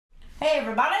Hey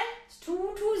everybody! It's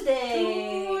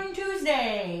Tuesday.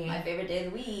 Tuesday. My favorite day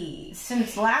of the week.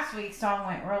 Since last week's song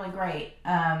went really great,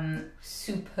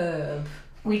 Superb.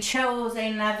 we chose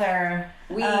another.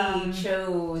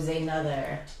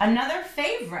 Another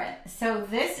favorite. So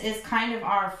this is kind of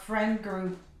our friend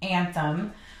group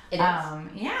anthem. It is.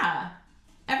 Yeah.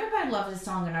 Everybody loves this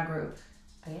song in our group.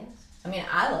 I guess. I mean,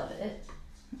 I love it.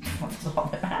 That's all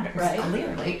that matters, Right.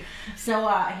 Clearly. So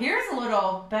here's a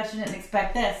little, bet you didn't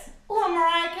expect this, a little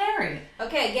Mariah Carey.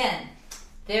 Okay, again,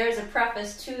 there's a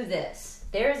preface to this.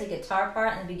 There is a guitar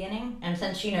part in the beginning, and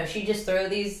since, she just throw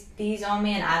these on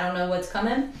me and I don't know what's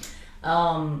coming,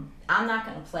 I'm not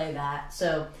going to play that.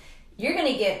 So you're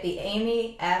going to get the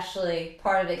Aimee, Ashleigh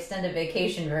part of Extended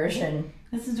Vacation version.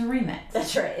 This is a remix.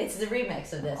 That's right. It's the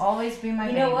remix of this. Always be my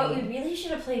baby. You know what? We really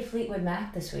should have played Fleetwood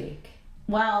Mac this week.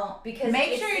 Well, because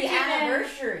make it's sure the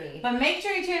anniversary. But make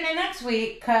sure you tune in next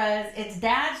week because it's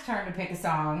Dad's turn to pick a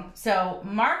song. So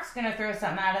Mark's going to throw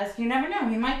something at us. You never know.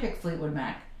 He might pick Fleetwood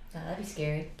Mac. Oh, that'd be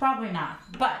scary. Probably not.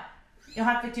 But you'll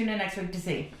have to tune in next week to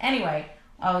see. Anyway,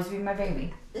 always be my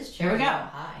baby. This Here we go.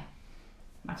 High.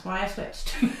 That's why I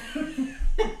switched.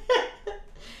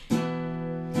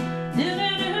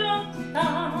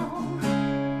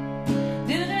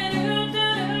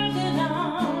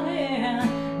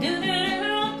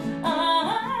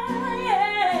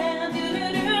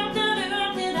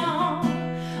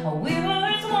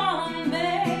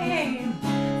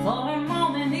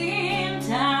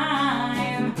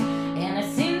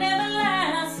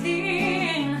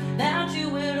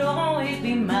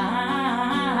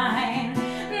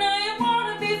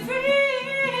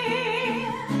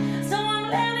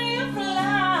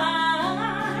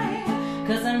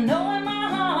 Cause I know in my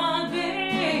heart,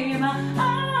 babe,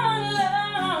 our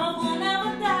love will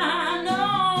never die.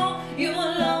 No, you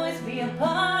will always be a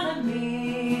part of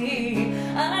me.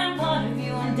 I'm part of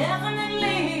you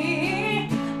indefinitely.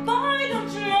 Boy,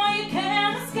 don't you know you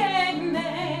can't escape me.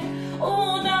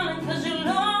 Oh, darling, cause you'll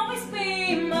always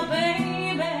be my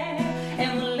baby.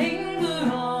 And we'll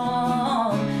linger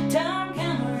on. Time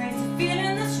can erase the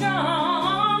feeling that's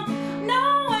strong.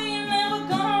 No way you're never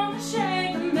gonna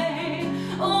shake me.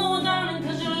 Oh, darling,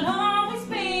 cause you'll always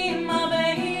be my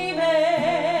baby.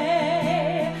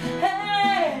 Hey,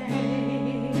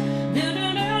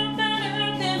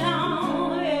 do-do-do-do-do-do,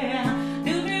 yeah.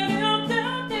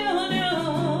 Do-do-do-do-do-do,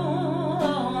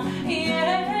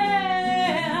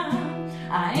 yeah.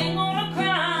 I ain't gonna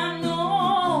cry, no.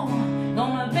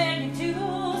 Gonna beg you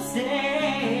to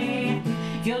stay.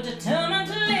 If you're determined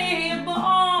to leave, boy,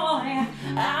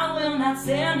 I will not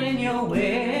stand in your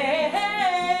way.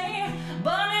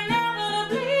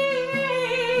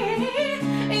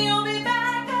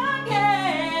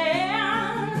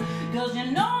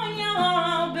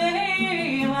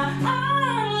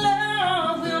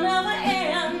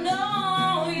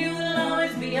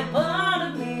 Part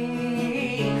of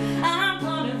me, I'm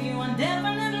part of you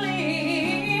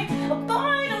indefinitely.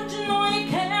 Boy, don't you know you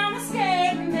can't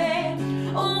escape me.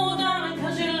 Oh, darling,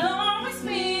 cause you'll always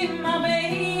be my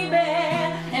baby.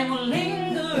 And we'll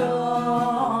linger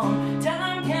on.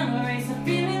 Time can erase a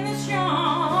feeling that's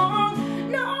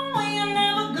strong. No way you're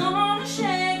never gonna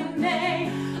shake me.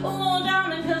 Oh,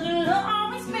 darling, cause you'll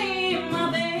always be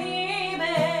my baby.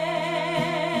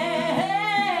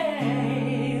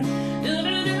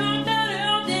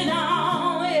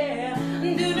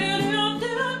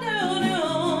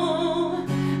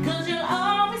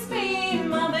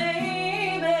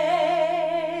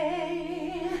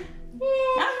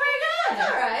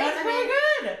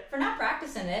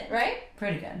 It, right?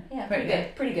 Pretty good. Yeah,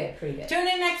 pretty good. Tune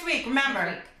in next week.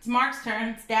 Remember, it's Mark's turn.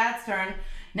 It's Dad's turn.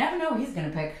 Never know who he's going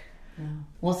to pick. No.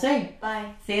 We'll see.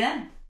 Bye. See you then.